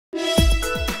Hi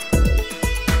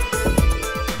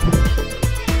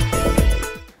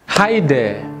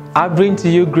there, I bring to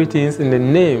you greetings in the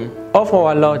name of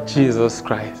our Lord Jesus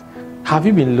Christ. Have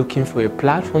you been looking for a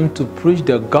platform to preach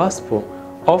the gospel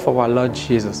of our Lord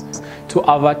Jesus, to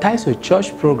advertise your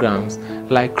church programs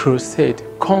like crusade,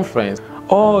 conference,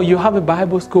 or you have a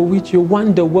Bible school which you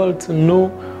want the world to know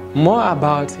more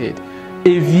about it?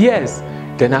 If yes,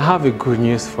 then I have a good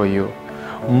news for you.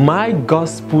 My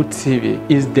Gospel TV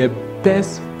is the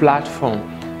best platform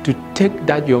to take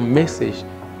that your message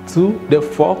to the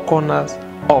four corners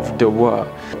of the world.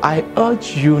 I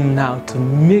urge you now to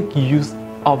make use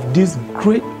of this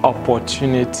great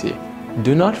opportunity.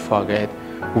 Do not forget,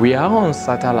 we are on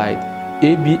satellite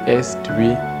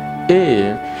ABS3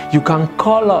 AM. You can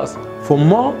call us for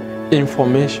more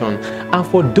information. And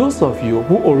for those of you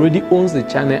who already owns the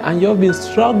channel and you've been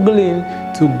struggling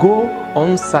to go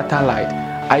on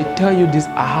satellite, I tell you this,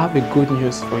 I have a good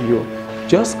news for you.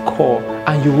 Just call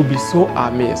and you will be so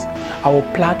amazed. Our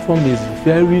platform is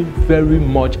very, very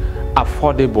much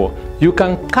affordable. You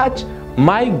can catch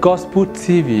My Gospel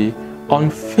TV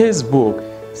on Facebook.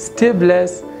 Stay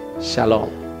blessed.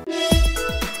 Shalom.